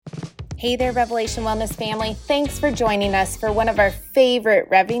Hey there, Revelation Wellness family. Thanks for joining us for one of our favorite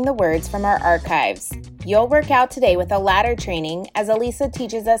Revving the Words from our archives. You'll work out today with a ladder training as Elisa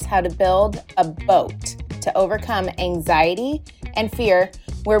teaches us how to build a boat to overcome anxiety and fear,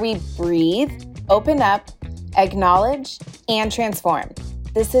 where we breathe, open up, acknowledge, and transform.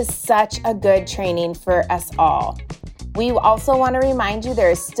 This is such a good training for us all. We also want to remind you there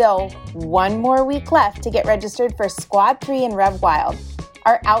is still one more week left to get registered for Squad 3 in Rev Wild,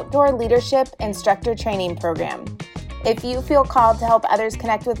 our outdoor leadership instructor training program. If you feel called to help others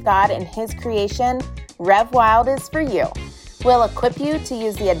connect with God and His creation, Rev Wild is for you. We'll equip you to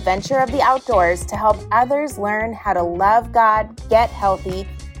use the adventure of the outdoors to help others learn how to love God, get healthy,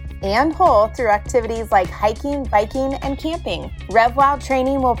 and whole through activities like hiking, biking, and camping. Rev Wild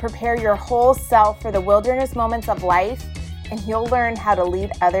training will prepare your whole self for the wilderness moments of life, and you'll learn how to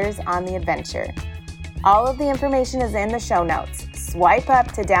lead others on the adventure. All of the information is in the show notes. Swipe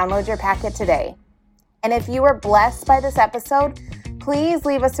up to download your packet today. And if you were blessed by this episode, please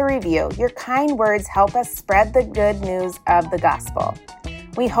leave us a review. Your kind words help us spread the good news of the gospel.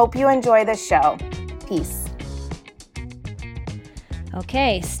 We hope you enjoy the show. Peace.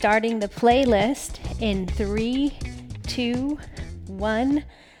 Okay, starting the playlist in 3, 2, 1,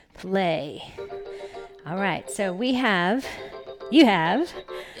 play. All right, so you have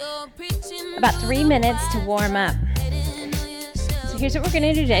about 3 minutes to warm up. So here's what we're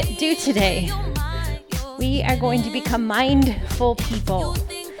going to do today. We are going to become mindful people,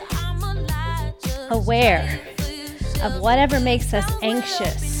 aware of whatever makes us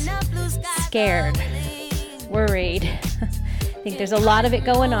anxious, scared, worried. I think there's a lot of it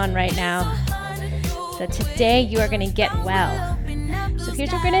going on right now. So today you are going to get well. So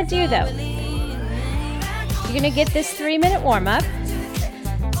here's what we're going to do though. You're going to get this 3-minute warm up.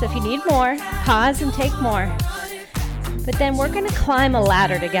 So if you need more, pause and take more. But then we're going to climb a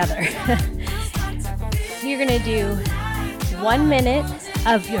ladder together. You're going to do 1 minute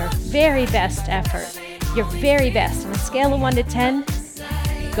of your very best effort. Your very best. On a scale of 1 to 10,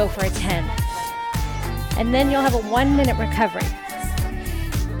 go for a 10. And then you'll have a 1-minute recovery.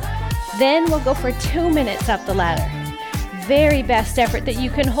 Then we'll go for 2 minutes up the ladder. Very best effort that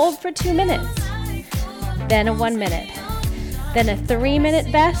you can hold for 2 minutes. Then a 1 minute. Then a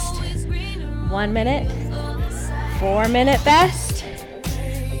 3-minute best, 1 minute, 4-minute best,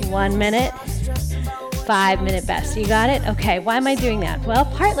 1 minute, 5-minute best. You got it? Okay, why am I doing that? Well,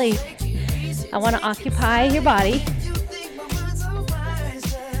 partly I want to occupy your body,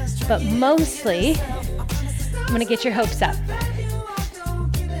 but mostly I'm going to get your hopes up.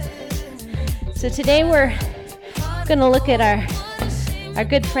 So today we're going to look at our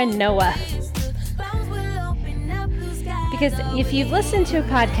good friend Noah. Because if you've listened to a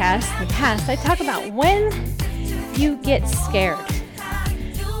podcast in the past, I talk about when you get scared,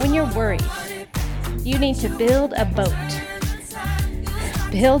 when you're worried, you need to build a boat.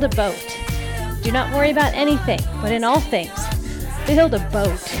 Build a boat. Do not worry about anything, but in all things, build a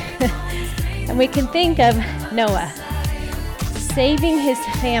boat. And we can think of Noah saving his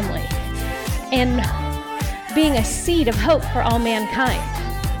family and being a seed of hope for all mankind.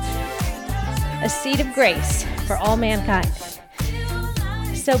 A seed of grace for all mankind.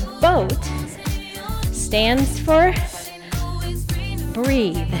 So boat stands for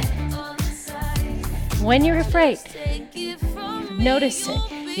breathe. When you're afraid, notice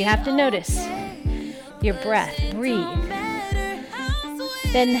it. You have to notice your breath. Breathe.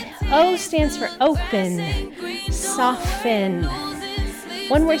 Then O stands for open, soften.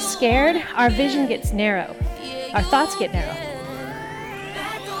 When we're scared, our vision gets narrow. Our thoughts get narrow.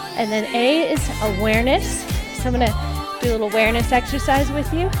 And then A is awareness. So I'm going to do a little awareness exercise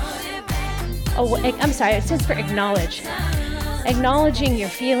with you. Oh, I'm sorry, it stands for acknowledge. Acknowledging your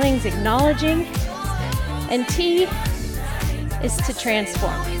feelings, acknowledging. And T is to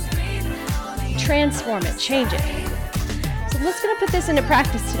transform. Transform it, change it. So let's going to put this into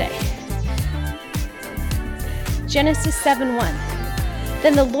practice today. Genesis 7:1.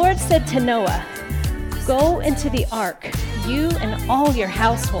 Then the Lord said to Noah, "Go into the ark, you and all your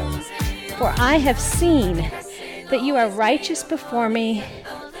household, for I have seen that you are righteous before me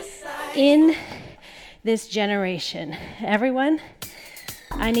in this generation." Everyone,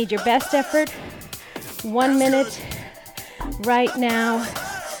 I need your best effort. 1 minute right now.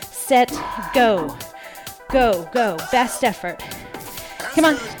 Set, go. Go, go. Best effort. Come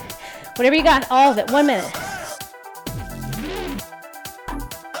on. Whatever you got, all of it. 1 minute.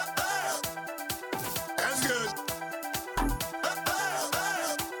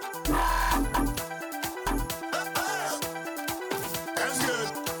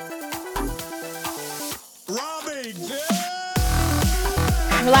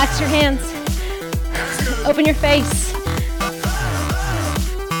 Relax your hands. Open your face.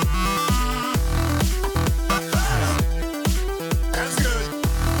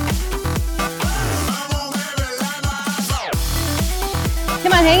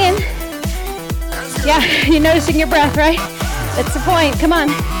 Come on, hang in. Yeah, you're noticing your breath, right? That's the point. Come on.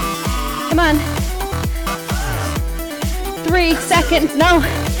 Come on. 3 seconds. No.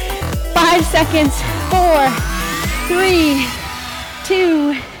 5 seconds. 4, 3,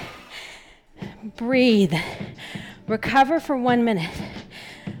 2. Breathe. Recover for 1 minute.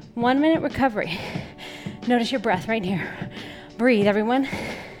 1 minute recovery. Notice your breath right here. Breathe, everyone.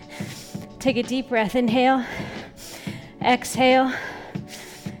 Take a deep breath. Inhale. Exhale.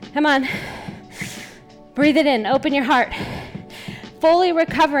 Come on. Breathe it in. Open your heart. Fully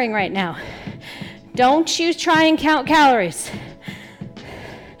recovering right now. Don't you try and count calories.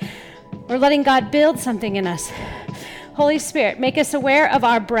 We're letting God build something in us. Holy Spirit, make us aware of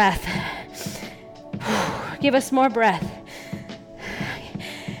our breath. Give us more breath.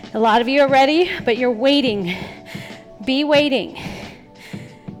 A lot of you are ready, but you're waiting. Be waiting.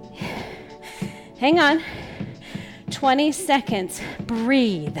 Hang on. 20 seconds.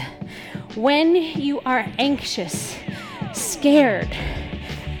 Breathe. When you are anxious, scared,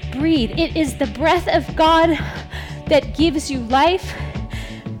 breathe. It is the breath of God that gives you life,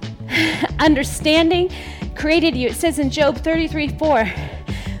 understanding, created you. It says in Job 33:4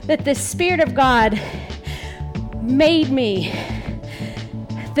 that the Spirit of God made me.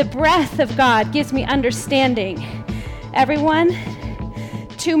 The breath of God gives me understanding. Everyone,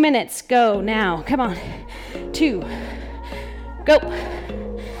 2 minutes. Go now. Come on. 2. Go.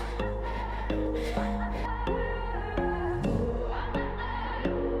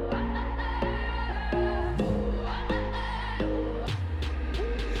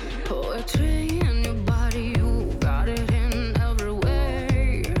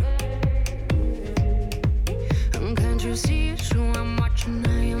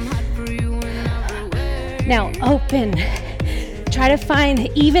 Now open. Try to find,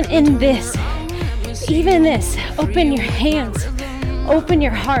 even in this, open your hands, open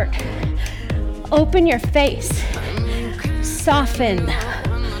your heart, open your face, soften,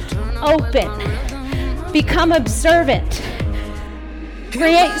 open, become observant,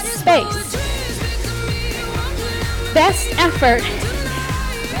 create space. Best effort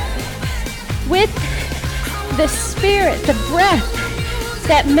with the Spirit, the breath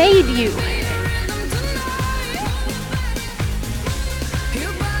that made you.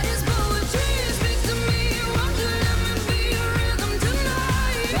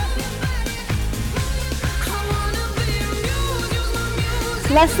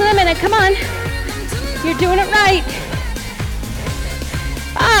 Less than a minute, come on. You're doing it right.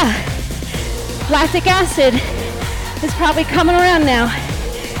 Lactic acid is probably coming around now.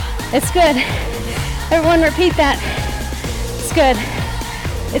 It's good. Everyone repeat that. It's good.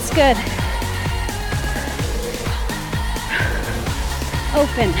 It's good.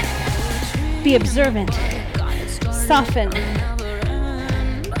 Open. Be observant. Soften.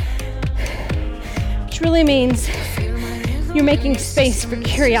 Which really means you're making space for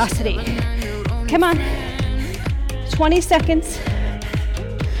curiosity. Come on. 20 seconds.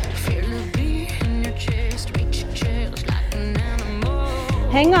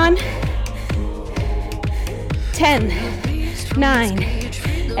 Hang on. 10, 9,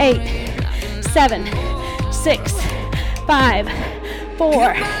 8, 7, 6, 5,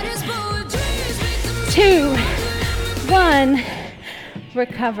 4, 2, 1.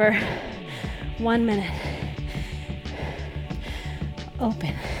 Recover. 1 minute.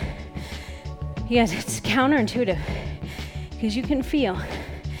 Open. You guys, it's counterintuitive because you can feel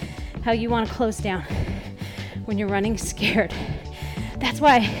how you want to close down when you're running scared. That's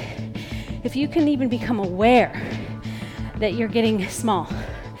why if you can even become aware that you're getting small,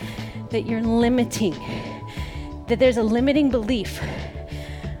 that you're limiting, that there's a limiting belief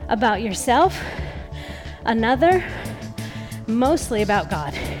about yourself, another, mostly about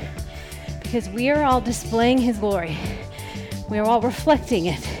God, because we are all displaying His glory. We are all reflecting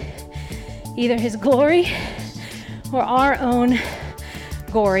it, either His glory or our own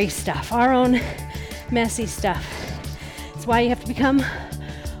gory stuff, our own messy stuff. That's why you have to become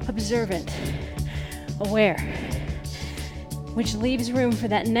observant, aware, which leaves room for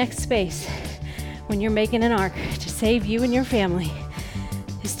that next space when you're making an ark to save you and your family,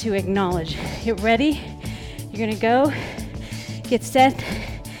 is to acknowledge. Get ready. You're gonna go, get set,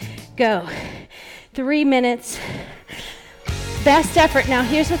 go. 3 minutes. Best effort. Now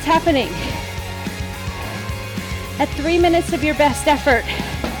here's what's happening. At 3 minutes of your best effort,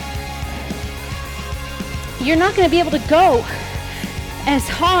 you're not going to be able to go as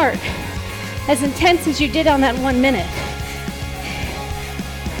hard, as intense as you did on that 1 minute.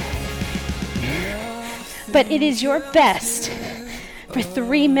 But it is your best for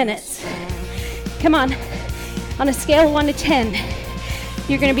 3 minutes. Come on a scale of 1 to 10,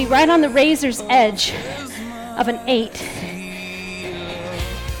 you're going to be right on the razor's edge of an 8.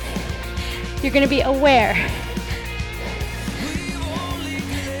 You're going to be aware.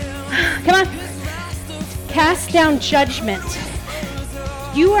 Come on. Cast down judgment.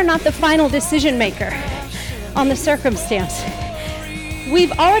 You are not the final decision maker on the circumstance.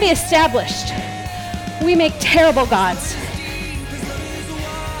 We've already established we make terrible gods.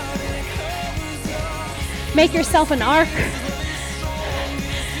 Make yourself an ark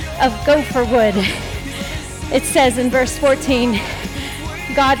of gopher wood. It says in verse 14,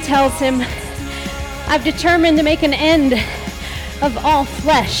 God tells him, I've determined to make an end of all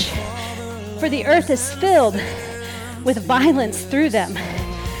flesh, for the earth is filled with violence through them.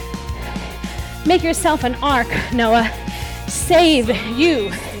 Make yourself an ark, Noah. Save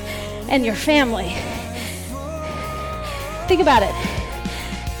you and your family. Think about it.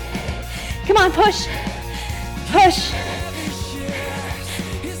 Come on, push. Push.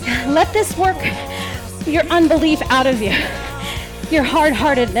 Let this work your unbelief out of you, your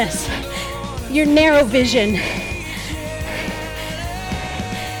hard-heartedness, your narrow vision.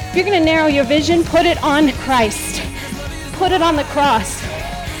 If you're going to narrow your vision, put it on Christ. Put it on the cross.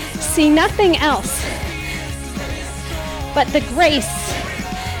 See nothing else but the grace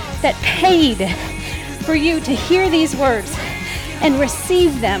that paid for you to hear these words and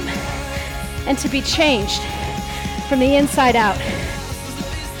receive them and to be changed from the inside out.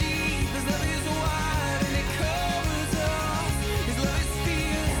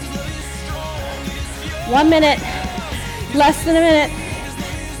 One minute, less than a minute.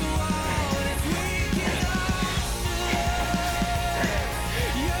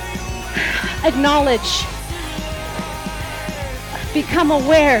 Acknowledge. Become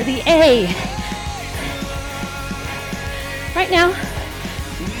aware, the A. Right now,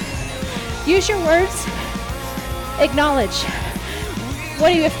 use your words. Acknowledge.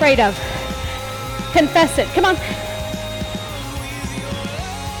 What are you afraid of? Confess it. Come on.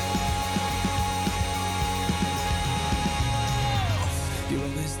 Your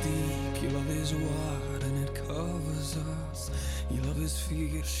love is deep, your love is wide, and it covers us. Your love is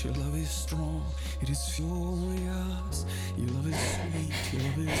fierce, your love is strong, it is furious. Your love is sweet, your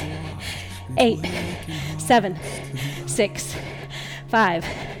love is wide. 8, 7, 6, 5,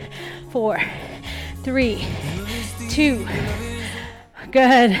 4, 3, 2.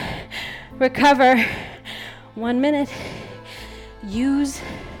 Good. Recover. 1 minute. Use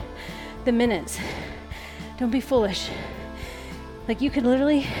the minutes. Don't be foolish. Like you could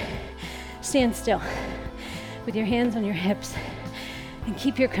literally stand still with your hands on your hips and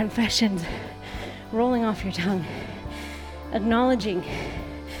keep your confessions rolling off your tongue, acknowledging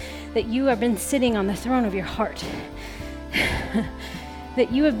that you have been sitting on the throne of your heart,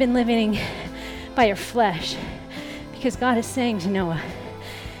 that you have been living by your flesh, because God is saying to Noah,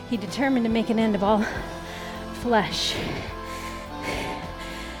 he determined to make an end of all flesh.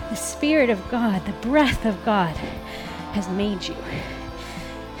 The Spirit of God, the breath of God has made you.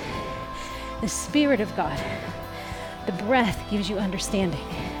 The Spirit of God, the breath gives you understanding.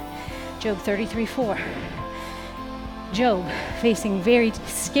 Job 33:4. Job facing very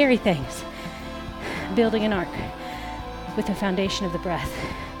scary things, building an ark with the foundation of the breath.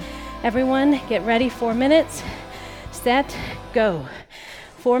 Everyone get ready. 4 minutes. Set, go.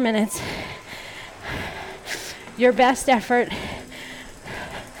 4 minutes. Your best effort.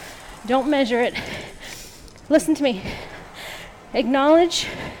 Don't measure it. Listen to me. Acknowledge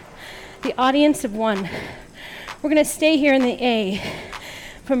the audience of one. We're going to stay here in the A,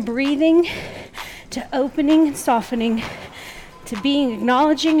 from breathing to opening and softening to being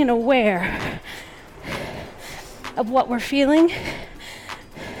acknowledging and aware of what we're feeling,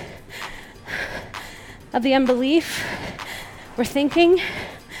 of the unbelief we're thinking,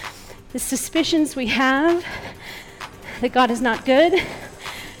 the suspicions we have that God is not good,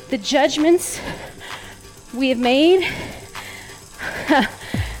 the judgments we have made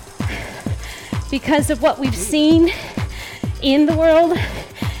because of what we've seen in the world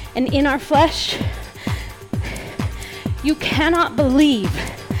and in our flesh. You cannot believe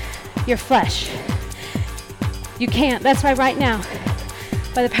your flesh. You can't. That's why right now,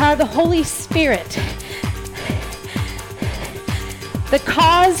 by the power of the Holy Spirit, the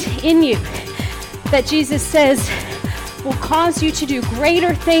cause in you that Jesus says will cause you to do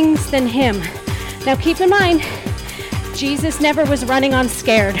greater things than him. Now keep in mind, Jesus never was running on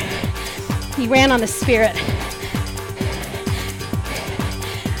scared. He ran on the Spirit.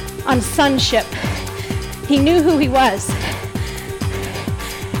 on sonship. He knew who he was,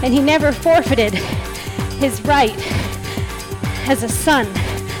 and he never forfeited his right as a son.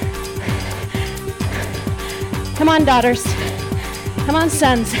 Come on, daughters. Come on,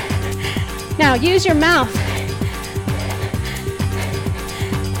 sons. Now use your mouth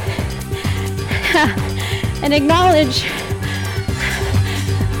and acknowledge,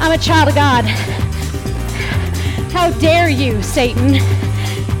 I'm a child of God. How dare you, Satan?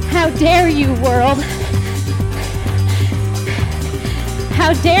 How dare you, world?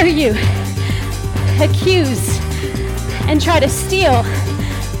 How dare you accuse and try to steal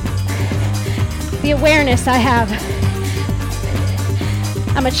the awareness I have?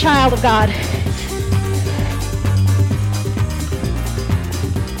 I'm a child of God.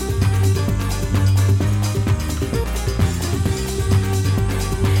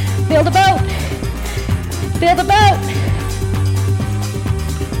 Build a boat. Build a boat.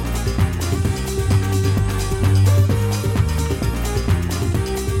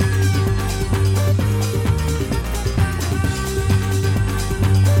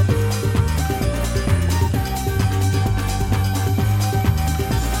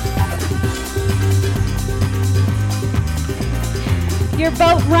 Your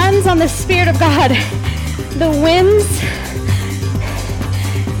boat runs on the Spirit of God. The winds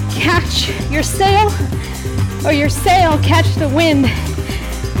catch your sail, or your sail catch the wind.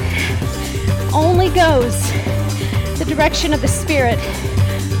 Only goes the direction of the Spirit,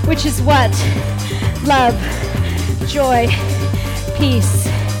 which is what? Love, joy, peace,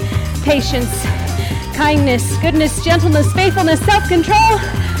 patience, kindness, goodness, gentleness, faithfulness, self-control.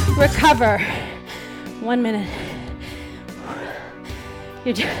 Recover. 1 minute.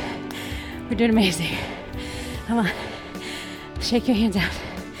 We're doing amazing. Come on. Shake your hands out.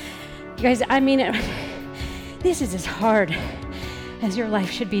 You guys, I mean it. This is as hard as your life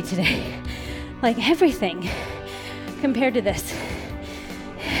should be today. Like everything compared to this.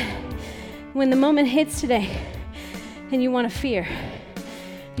 When the moment hits today and you want to fear,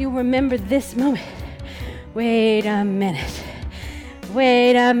 you remember this moment. Wait a minute.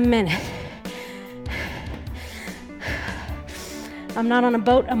 Wait a minute. I'm not on a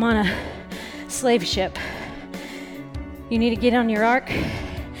boat, I'm on a slave ship. You need to get on your ark,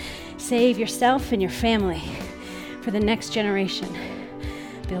 save yourself and your family for the next generation.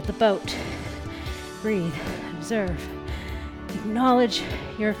 Build the boat, breathe, observe, acknowledge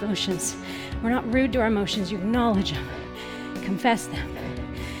your emotions. We're not rude to our emotions, you acknowledge them, confess them.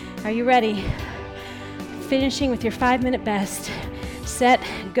 Are you ready? Finishing with your 5-minute best. Set,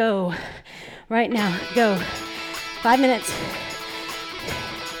 go. Right now, go. 5 minutes.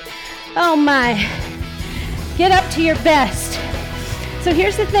 Oh my. Get up to your best. So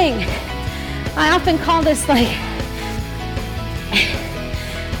here's the thing. I often call this like,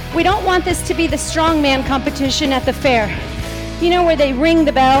 we don't want this to be the strongman competition at the fair. You know where they ring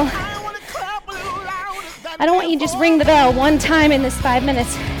the bell? I don't want you to just ring the bell one time in this 5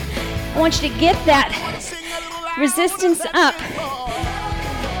 minutes. I want you to get that resistance up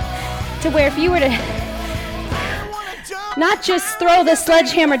to where if you were to not just throw the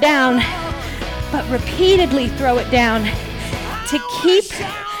sledgehammer down, but repeatedly throw it down to keep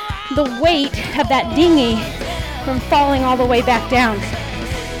the weight of that dinghy from falling all the way back down.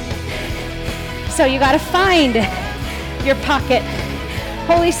 So you got to find your pocket.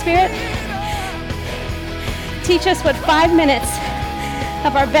 Holy Spirit, teach us what 5 minutes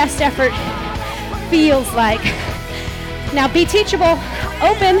of our best effort feels like. Now be teachable,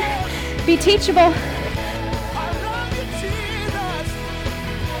 open, be teachable.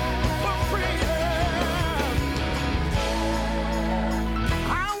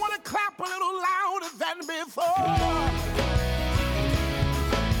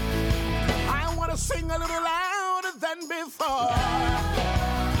 Sing a little louder than before.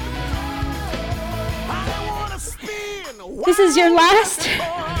 I wanna spin. This is your last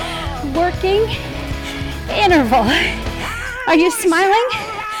working interval. Are you smiling?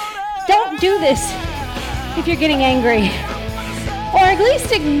 Don't do this if you're getting angry. Or at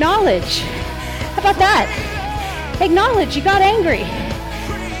least acknowledge. How about that? Acknowledge you got angry.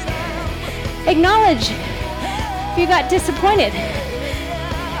 Acknowledge if you got disappointed.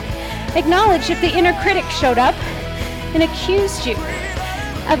 Acknowledge if the inner critic showed up and accused you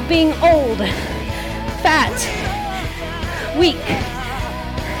of being old, fat, weak.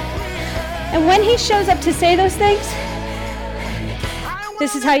 And when he shows up to say those things,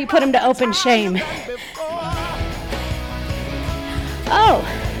 this is how you put him to open shame. Oh,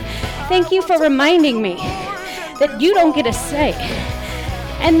 thank you for reminding me that you don't get a say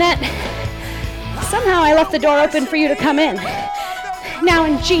and that somehow I left the door open for you to come in. Now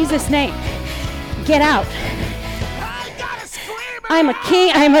in Jesus' name, get out. I'm a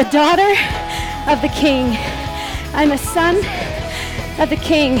king, I'm a daughter of the King. I'm a son of the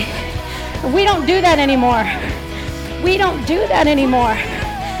King. We don't do that anymore. We don't do that anymore.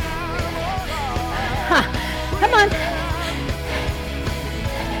 Come on.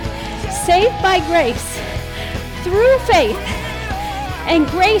 Saved by grace, through faith. And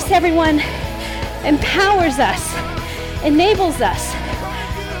grace, everyone, empowers us, enables us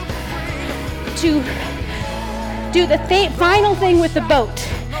to do the final thing with the boat.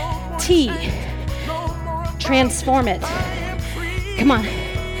 T. Transform it. Come on.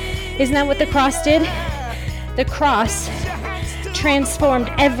 Isn't that what the cross did? The cross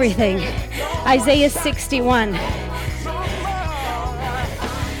transformed everything. Isaiah 61.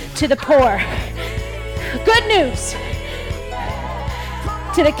 To the poor. Good news.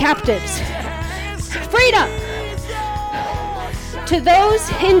 To the captives. Freedom. To those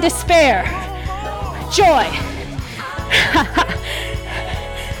in despair. Joy.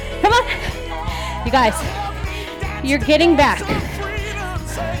 Come on. You guys, you're getting back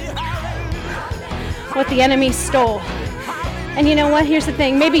what the enemy stole. And you know what? Here's the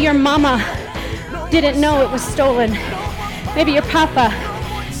thing. Maybe your mama didn't know it was stolen. Maybe your papa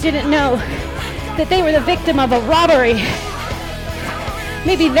didn't know that they were the victim of a robbery.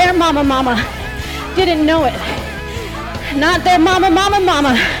 Maybe their mama didn't know it. Not their mama,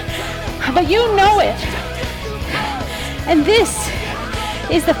 but you know it. And this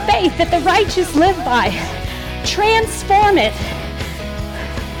is the faith that the righteous live by. Transform it.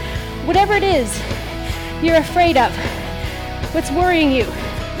 Whatever it is you're afraid of, what's worrying you,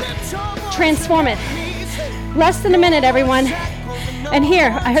 transform it. Less than a minute, everyone. And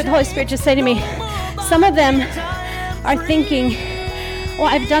here, I heard the Holy Spirit just say to me, some of them are thinking, well,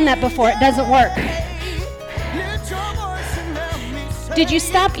 I've done that before, it doesn't work. Did you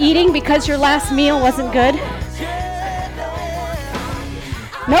stop eating because your last meal wasn't good?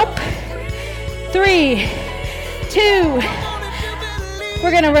 Nope. 3, 2,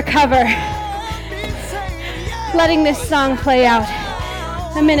 we're gonna recover. Letting this song play out.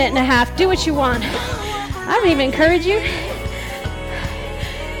 A minute and a half. Do what you want. I don't even encourage you.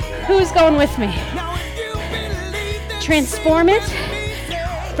 Who's going with me? Transform it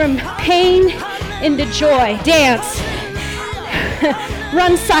from pain into joy. Dance.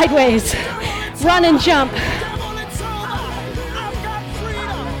 Run sideways. Run and jump.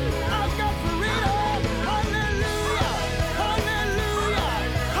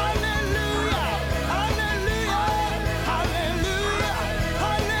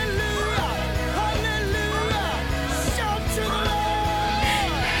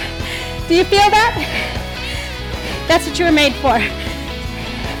 Do you feel that? That's what you were made for.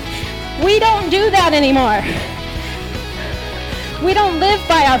 We don't do that anymore. We don't live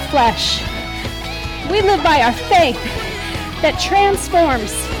by our flesh. We live by our faith that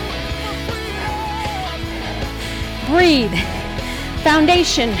transforms. Breathe.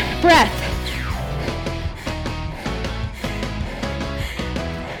 Foundation. Breath.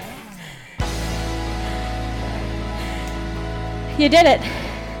 You did it.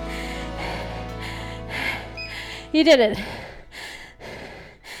 You did it.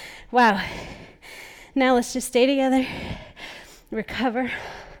 Wow. Now let's just stay together. Recover.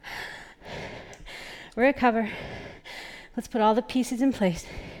 Recover. Let's put all the pieces in place.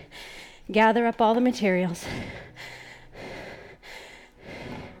 Gather up all the materials.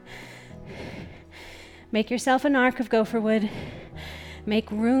 Make yourself an ark of gopher wood.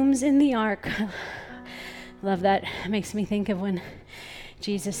 Make rooms in the ark. Love that. It makes me think of when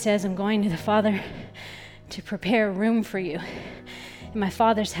Jesus says, I'm going to the Father to prepare a room for you in my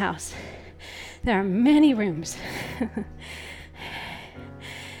Father's house. There are many rooms.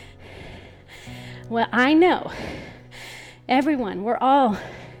 Well, I know everyone, we're all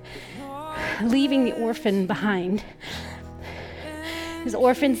leaving the orphan behind, because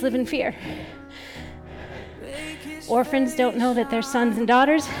orphans live in fear. Orphans don't know that they're sons and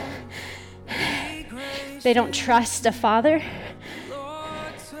daughters. They don't trust a father.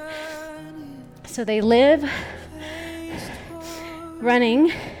 So they live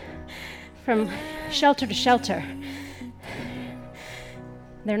running from shelter to shelter.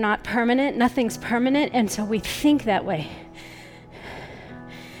 They're not permanent, nothing's permanent, and so we think that way.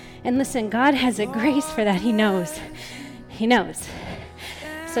 And listen, God has a grace for that. He knows. He knows.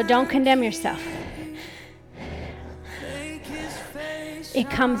 So don't condemn yourself. It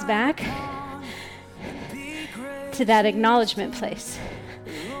comes back to that acknowledgement place,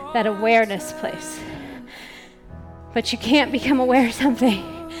 that awareness place. But you can't become aware of something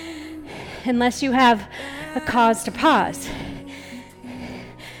unless you have a cause to pause.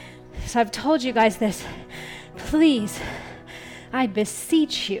 So I've told you guys this. Please, I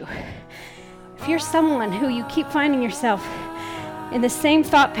beseech you, if you're someone who you keep finding yourself in the same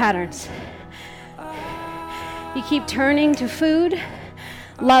thought patterns, you keep turning to food,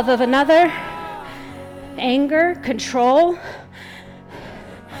 love of another, anger, control,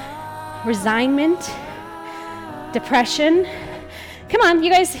 resignment, depression. Come on, you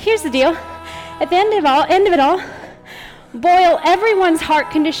guys, here's the deal. At the end of it all, boil everyone's heart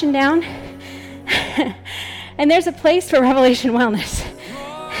condition down, and there's a place for Revelation Wellness.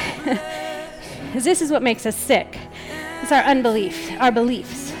 Because this is what makes us sick. It's our unbelief, our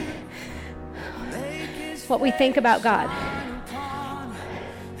beliefs, what we think about God.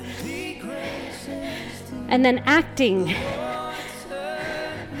 And then acting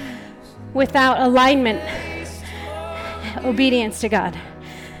without alignment, obedience to God.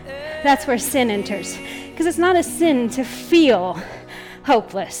 That's where sin enters. Because it's not a sin to feel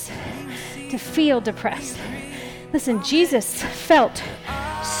hopeless, to feel depressed. Listen, Jesus felt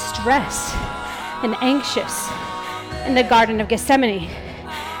stressed and anxious in the Garden of Gethsemane.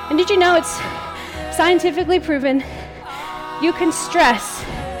 And did you know it's scientifically proven you can stress.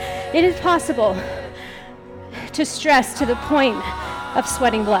 It is possible to stress to the point of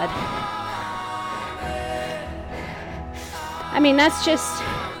sweating blood. I mean, that's just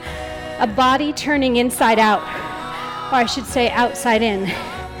a body turning inside out, or I should say outside in.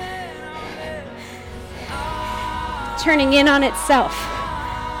 Turning in on itself.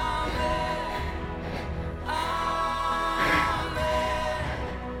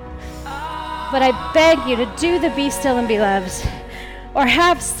 But I beg you to do the be still and be loved, or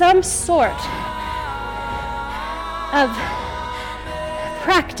have some sort of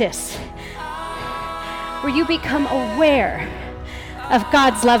practice where you become aware of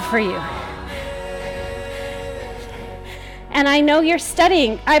God's love for you. And I know you're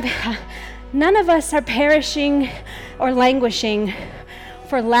studying. None of us are perishing or languishing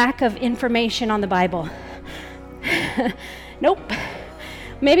for lack of information on the Bible. Nope.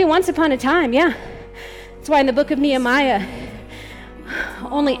 Maybe once upon a time, yeah. That's why in the book of Nehemiah,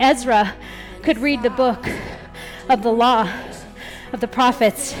 only Ezra could read the book of the law of the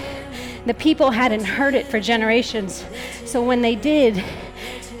prophets. The people hadn't heard it for generations. So when they did,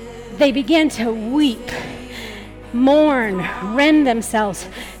 they began to weep, mourn, rend themselves,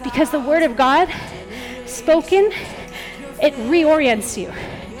 because the word of God spoken, it reorients you.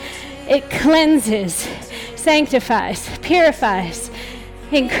 It cleanses, sanctifies, purifies,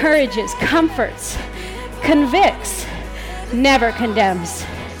 encourages, comforts, convicts, never condemns.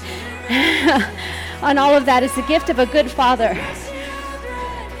 And all of that is the gift of a good father.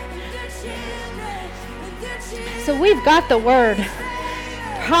 So we've got the word.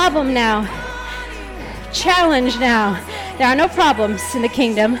 Problem now. Challenge now. There are no problems in the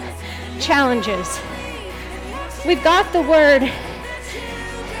kingdom. Challenges. We've got the word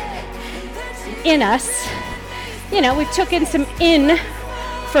in us. You know, we've taken some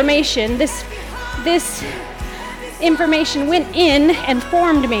information. This information went in and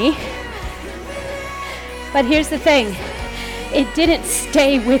formed me. But here's the thing. It didn't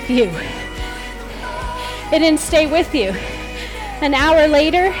stay with you. It didn't stay with you. An hour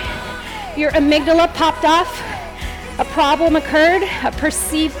later, your amygdala popped off. A problem occurred, a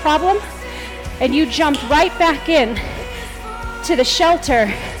perceived problem, and you jumped right back in to the shelter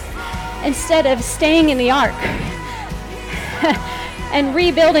instead of staying in the ark and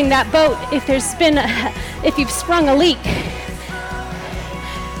rebuilding that boat if you've sprung a leak.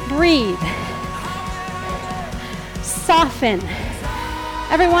 Breathe. Soften.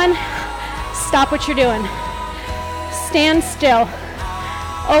 Everyone, stop what you're doing. Stand still.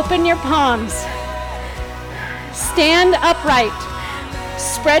 Open your palms. Stand upright.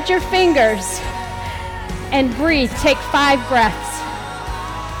 Spread your fingers and breathe. Take 5 breaths.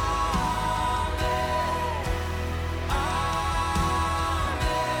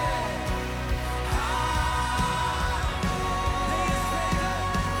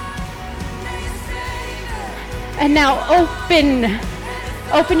 And now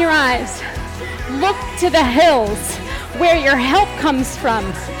open your eyes. Look to the hills where your help comes from.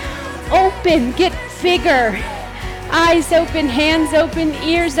 Open, get bigger. Eyes open, hands open,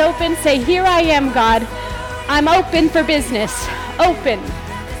 ears open. Say, here I am, God. I'm open for business. Open.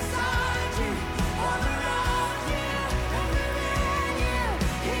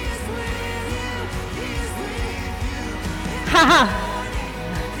 Ha.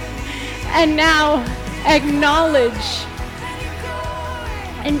 And now acknowledge.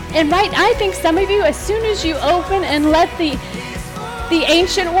 And right, I think some of you, as soon as you open and let the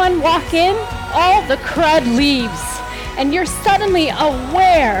ancient one walk in, all the crud leaves. And you're suddenly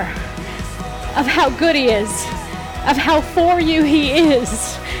aware of how good he is, of how for you he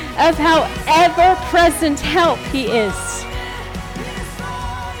is, of how ever-present help he is.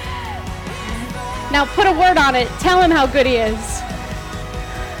 Now put a word on it. Tell him how good he is.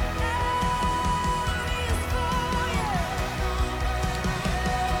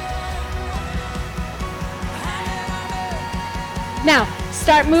 Now,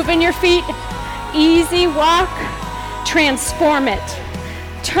 start moving your feet. Easy walk. Transform it.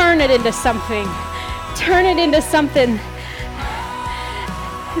 Turn it into something. Turn it into something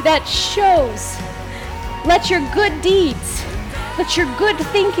that shows. Let your good deeds, let your good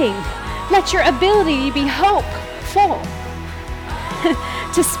thinking, let your ability be hopeful,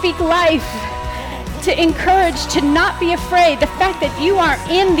 to speak life, to encourage, to not be afraid. The fact that you are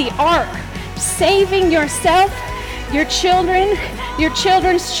in the ark, saving yourself, your children, your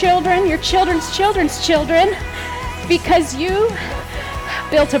children's children, your children's children's children, because you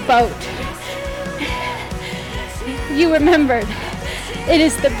built a boat. You remembered it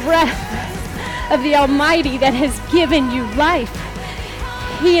is the breath of the Almighty that has given you life.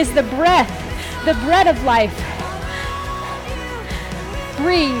 He is the breath of life.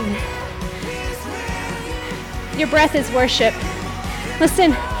 Breathe. Your breath is worship.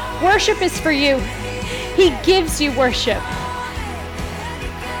 Listen, worship is for you. He gives you worship.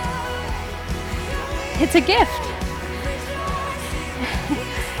 It's a gift.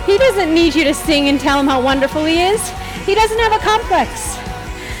 He doesn't need you to sing and tell him how wonderful he is. He doesn't have a complex.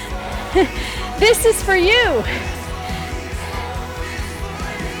 This is for you.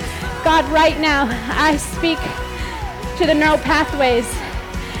 God, right now, I speak to the neural pathways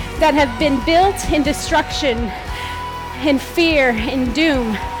that have been built in destruction, in fear, in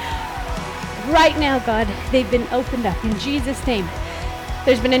doom. Right now, God, they've been opened up in Jesus' name.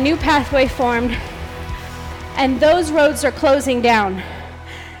 There's been a new pathway formed, and those roads are closing down.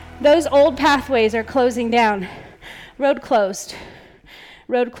 Those old pathways are closing down. Road closed.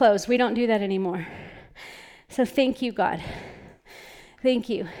 Road closed. We don't do that anymore. So thank you, God. Thank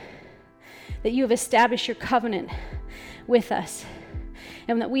you that you have established your covenant with us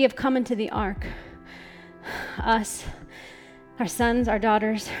and that we have come into the ark. Us, our sons, our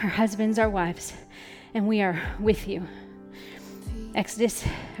daughters, our husbands, our wives, and we are with you.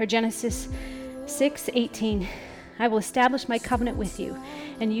 Genesis 6:18. I will establish my covenant with you,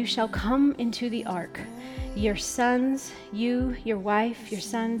 and you shall come into the ark. Your sons, you, your wife, your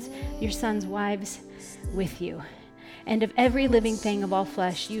sons' wives with you. And of every living thing of all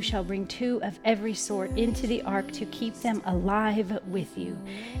flesh, you shall bring 2 of every sort into the ark to keep them alive with you.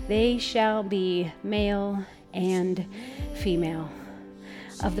 They shall be male and female.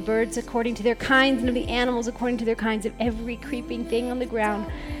 Of the birds according to their kinds, and of the animals according to their kinds, of every creeping thing on the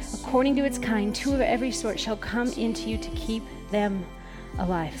ground according to its kind, 2 of every sort shall come into you to keep them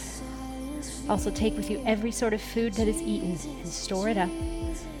alive. Also take with you every sort of food that is eaten, and store it up.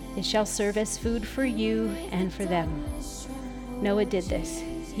 It shall serve as food for you and for them. Noah did this.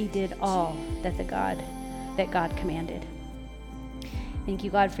 He did all that God commanded. Thank you,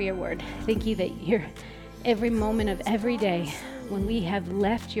 God, for your word. Thank you that you're every moment of every day, when we have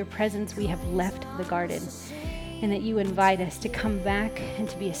left your presence, we have left the garden, and that you invite us to come back and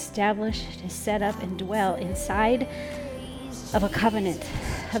to be established, to set up and dwell inside of a covenant,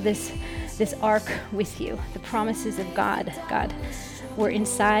 of this ark with you. The promises of God, were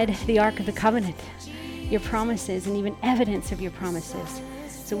inside the ark of the covenant. Your promises and even evidence of your promises.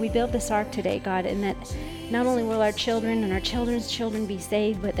 So we built this ark today, God, and that not only will our children and our children's children be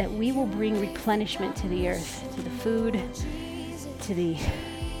saved, but that we will bring replenishment to the earth, to the food, to the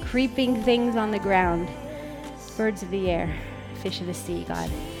creeping things on the ground, birds of the air, fish of the sea, God.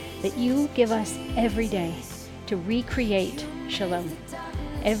 That you give us every day to recreate shalom.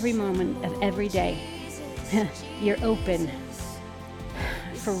 Every moment of every day, you're open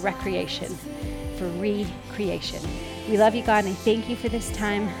for recreation, for recreation. We love you, God, and I thank you for this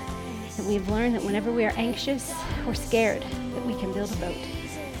time that we've learned that whenever we are anxious or scared, that we can build a boat.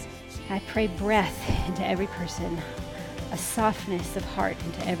 I pray breath into every person, a softness of heart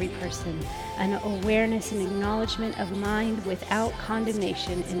into every person, an awareness and acknowledgement of mind without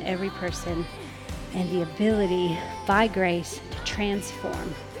condemnation in every person, and the ability, by grace, to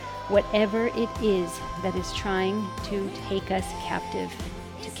transform whatever it is that is trying to take us captive,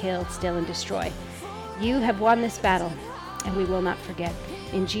 to kill, steal, and destroy. You have won this battle, and we will not forget.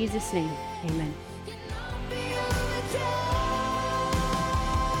 In Jesus' name, amen.